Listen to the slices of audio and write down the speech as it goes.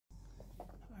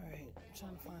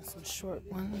Trying to find some short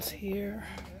ones here.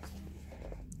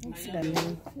 Let me see that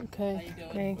mini. Okay.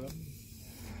 Okay.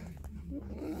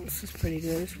 This is pretty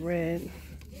good. It's red.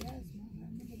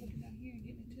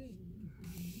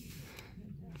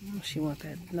 She want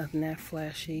that, nothing that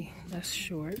flashy. That's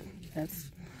short.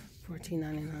 That's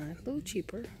 $14.99. A little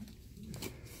cheaper.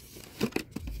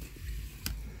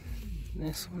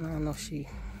 This one, I don't know if she,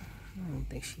 I don't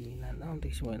think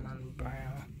she went on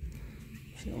brown.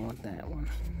 She don't want that one.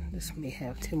 This may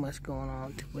have too much going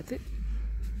on with it,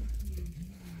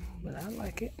 but I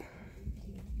like it.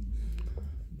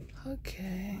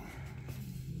 Okay.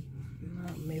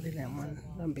 No, maybe that one.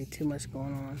 That'll be too much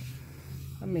going on.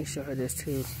 I'll make sure her this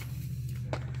too.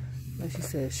 Like she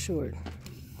said, short.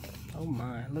 Oh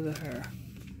my, look at her.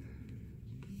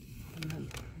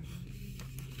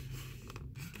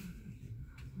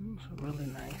 It's really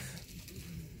nice.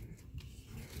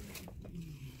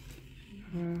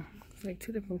 It's like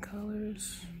two different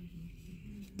colors.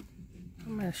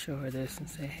 I'm gonna show her this and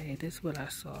say, hey, this is what I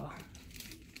saw.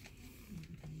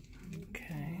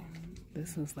 Okay.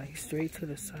 This one's like straight to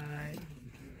the side.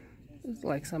 It's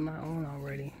like something I own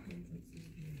already.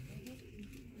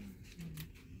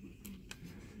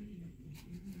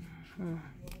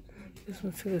 This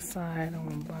one to the side. I don't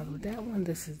want to bother with that one.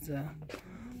 This is the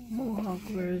Mohawk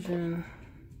version.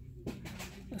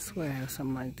 I swear I have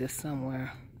something like this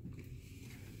somewhere.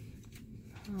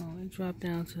 Oh, it dropped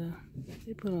down to,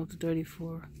 they put it up to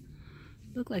 34.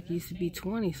 Looked like it used to be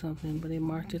 20 something, but they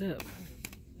marked it up.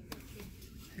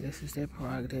 This is their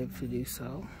prerogative to do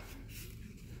so.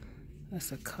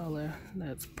 That's a color.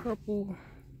 That's purple.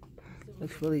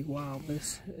 Looks really wild, but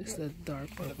it's a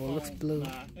dark purple. It looks blue.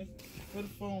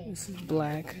 This is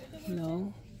black.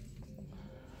 No.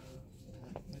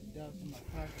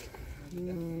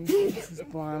 This is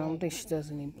blonde. I don't think she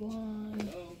does any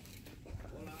blonde.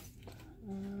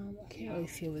 Can't really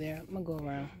see over there. I'm gonna go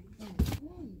around.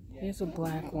 Here's a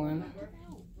black one.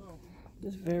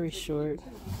 It's very short.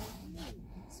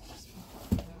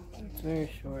 It's very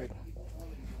short.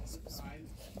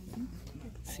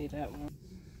 See that one.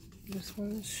 This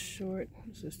one is short.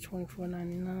 This is $24.99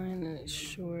 and it's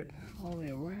short all the way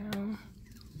around.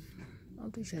 I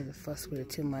don't think she has to fuss with it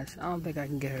too much. I don't think I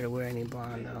can get her to wear any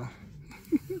blonde though.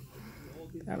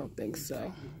 I don't think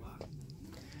so.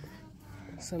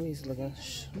 Somebody's looking.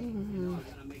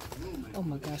 Oh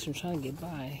my gosh, I'm trying to get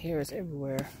by. Hair is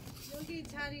everywhere.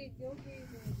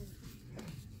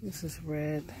 This is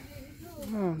red.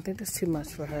 I don't think that's too much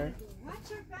for her.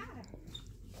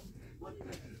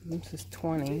 This is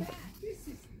 20. I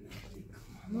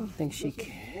don't think she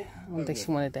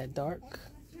wanted that dark.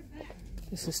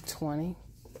 This is 20.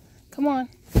 Come on.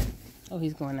 Oh,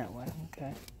 he's going that way.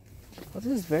 Okay. Well,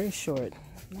 this is very short.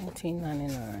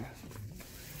 $19.99.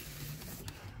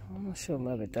 I'm not sure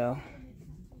love it though.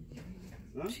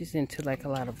 She's into like a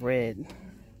lot of red.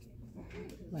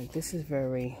 Like this is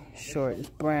very short. It's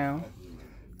brown.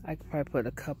 I could probably put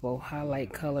a couple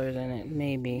highlight colors in it,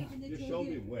 maybe.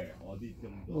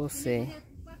 We'll see.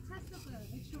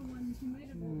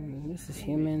 This is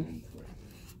human.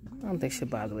 I don't think she'll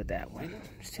bother with that one.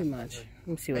 It's too much. Let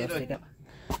me see what else they got.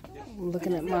 I'm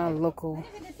looking at my local.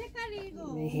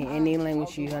 Any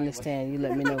language you understand, you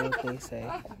let me know what they say.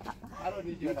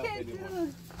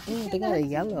 Ooh, they got a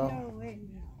yellow.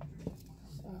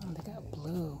 Oh, they got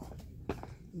blue.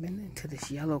 Been into this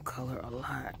yellow color a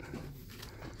lot.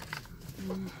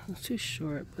 It's too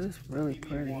short, but it's really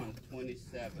pretty.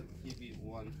 127. Give it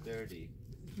 130.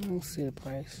 I don't see the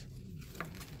price.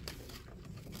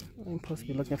 I'm supposed to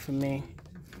be looking for me.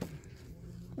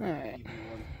 Alright.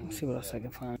 Let's see what else I can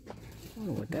find. I don't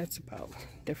know what that's about.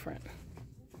 Different.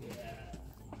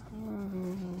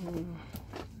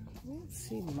 Let's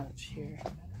see much here.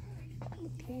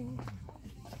 Okay.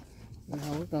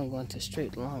 Now we're gonna go into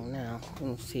straight long now. We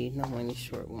don't see no any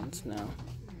short ones now.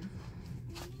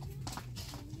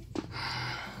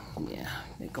 Yeah,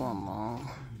 they're going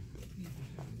long.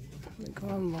 They're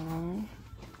going long.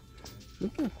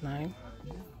 Looking nice.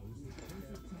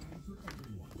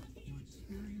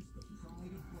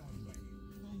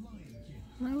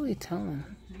 Not really telling.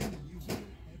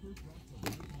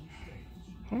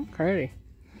 Okay.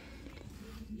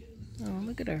 Oh,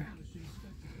 look at her.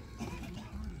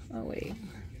 Oh, wait.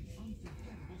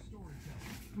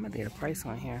 I'm gonna get a price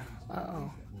on here.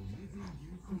 Uh-oh.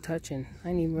 I'm touching. I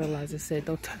didn't even realize it said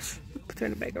don't touch.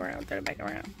 Turn it back around. Turn it back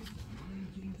around.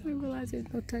 I didn't realize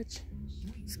it. Don't touch.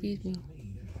 Excuse me.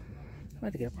 I'm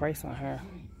about to get a price on her.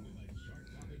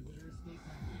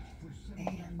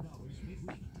 Man.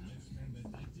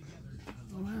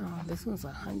 Wow, this one's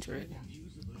 100.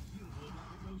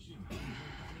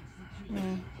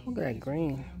 Look at that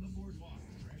green.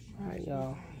 Alright,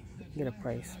 y'all. Get a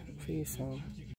price. See you soon.